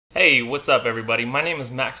Hey, what's up everybody? My name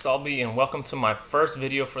is Max Salby and welcome to my first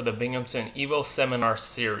video for the Binghamton Evo Seminar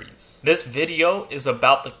Series. This video is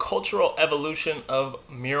about the cultural evolution of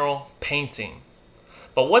mural painting.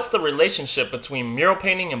 But what's the relationship between mural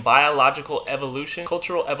painting and biological evolution?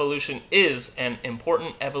 Cultural evolution is an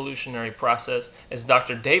important evolutionary process, as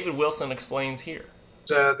Dr. David Wilson explains here.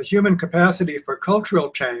 The human capacity for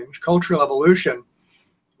cultural change, cultural evolution,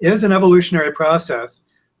 is an evolutionary process.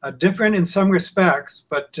 Different in some respects,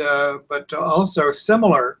 but also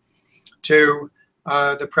similar to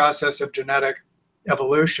the process of genetic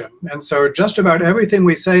evolution. And so just about everything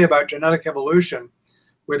we say about genetic evolution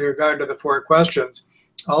with regard to the four questions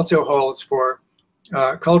also holds for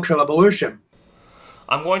cultural evolution.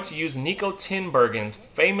 I'm going to use Nico Tinbergen's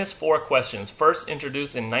famous 4 questions, first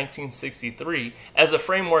introduced in 1963, as a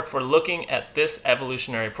framework for looking at this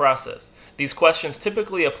evolutionary process. These questions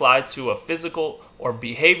typically apply to a physical or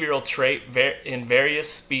behavioral trait in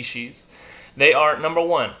various species. They are, number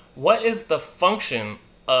 1, what is the function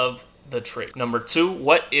of the trait? Number 2,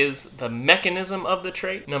 what is the mechanism of the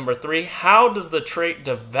trait? Number 3, how does the trait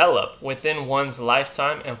develop within one's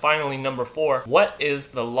lifetime? And finally, number 4, what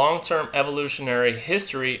is the long-term evolutionary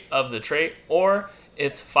history of the trait or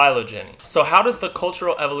its phylogeny? So how does the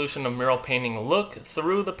cultural evolution of mural painting look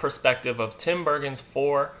through the perspective of Tinbergen's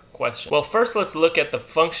 4 questions? Well, first let's look at the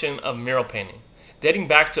function of mural painting. Dating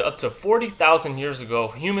back to up to 40,000 years ago,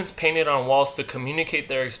 humans painted on walls to communicate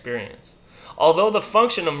their experience. Although the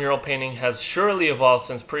function of mural painting has surely evolved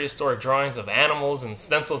since prehistoric drawings of animals and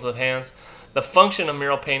stencils of hands, the function of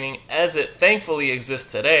mural painting as it thankfully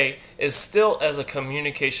exists today is still as a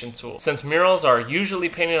communication tool. Since murals are usually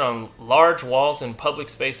painted on large walls in public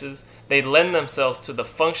spaces, they lend themselves to the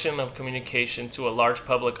function of communication to a large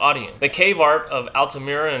public audience. The cave art of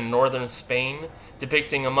Altamira in northern Spain,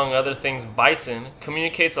 depicting among other things bison,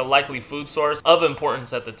 communicates a likely food source of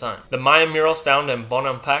importance at the time. The Mayan murals found in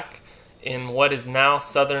Bonampak in what is now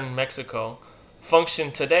southern Mexico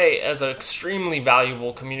function today as an extremely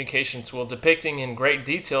valuable communication tool depicting in great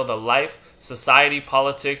detail the life, society,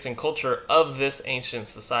 politics, and culture of this ancient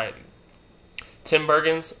society.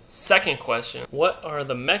 Tinbergen's second question, what are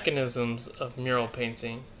the mechanisms of mural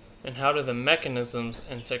painting and how do the mechanisms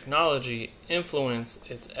and technology influence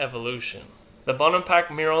its evolution? The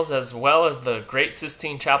Bonampak murals, as well as the Great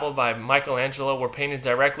Sistine Chapel by Michelangelo, were painted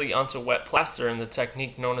directly onto wet plaster in the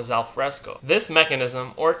technique known as al fresco. This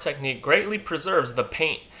mechanism or technique greatly preserves the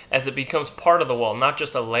paint as it becomes part of the wall, not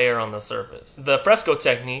just a layer on the surface. The fresco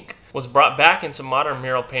technique was brought back into modern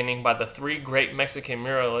mural painting by the 3 great Mexican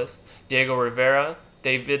muralists, Diego Rivera,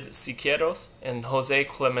 David Siqueiros, and Jose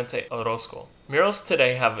Clemente Orozco. Murals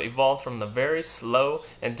today have evolved from the very slow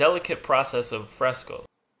and delicate process of fresco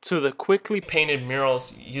to the quickly painted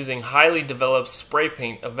murals using highly developed spray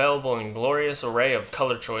paint available in a glorious array of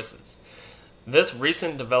color choices. This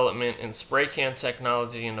recent development in spray can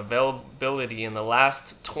technology and availability in the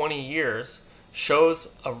last 20 years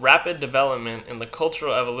shows a rapid development in the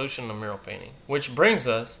cultural evolution of mural painting. Which brings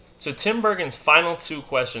us to Tinbergen's final 2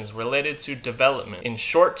 questions related to development in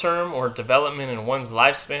short-term or development in one's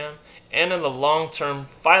lifespan and in the long-term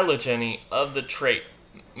phylogeny of the trait,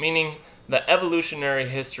 meaning the evolutionary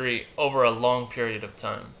history over a long period of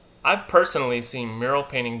time. I've personally seen mural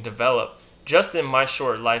painting develop just in my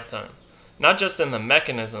short lifetime, not just in the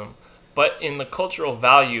mechanism, but in the cultural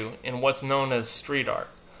value in what's known as street art,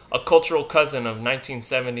 a cultural cousin of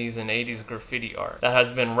 1970s and 80s graffiti art that has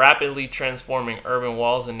been rapidly transforming urban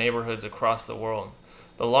walls and neighborhoods across the world.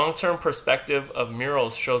 The long-term perspective of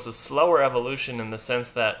murals shows a slower evolution in the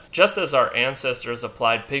sense that just as our ancestors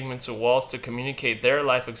applied pigment to walls to communicate their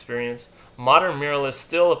life experience, modern muralists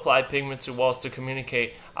still apply pigment to walls to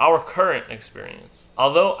communicate our current experience.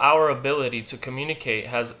 Although our ability to communicate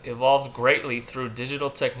has evolved greatly through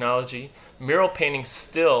digital technology, mural painting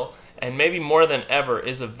still, and maybe more than ever,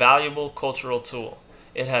 is a valuable cultural tool.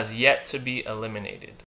 It has yet to be eliminated.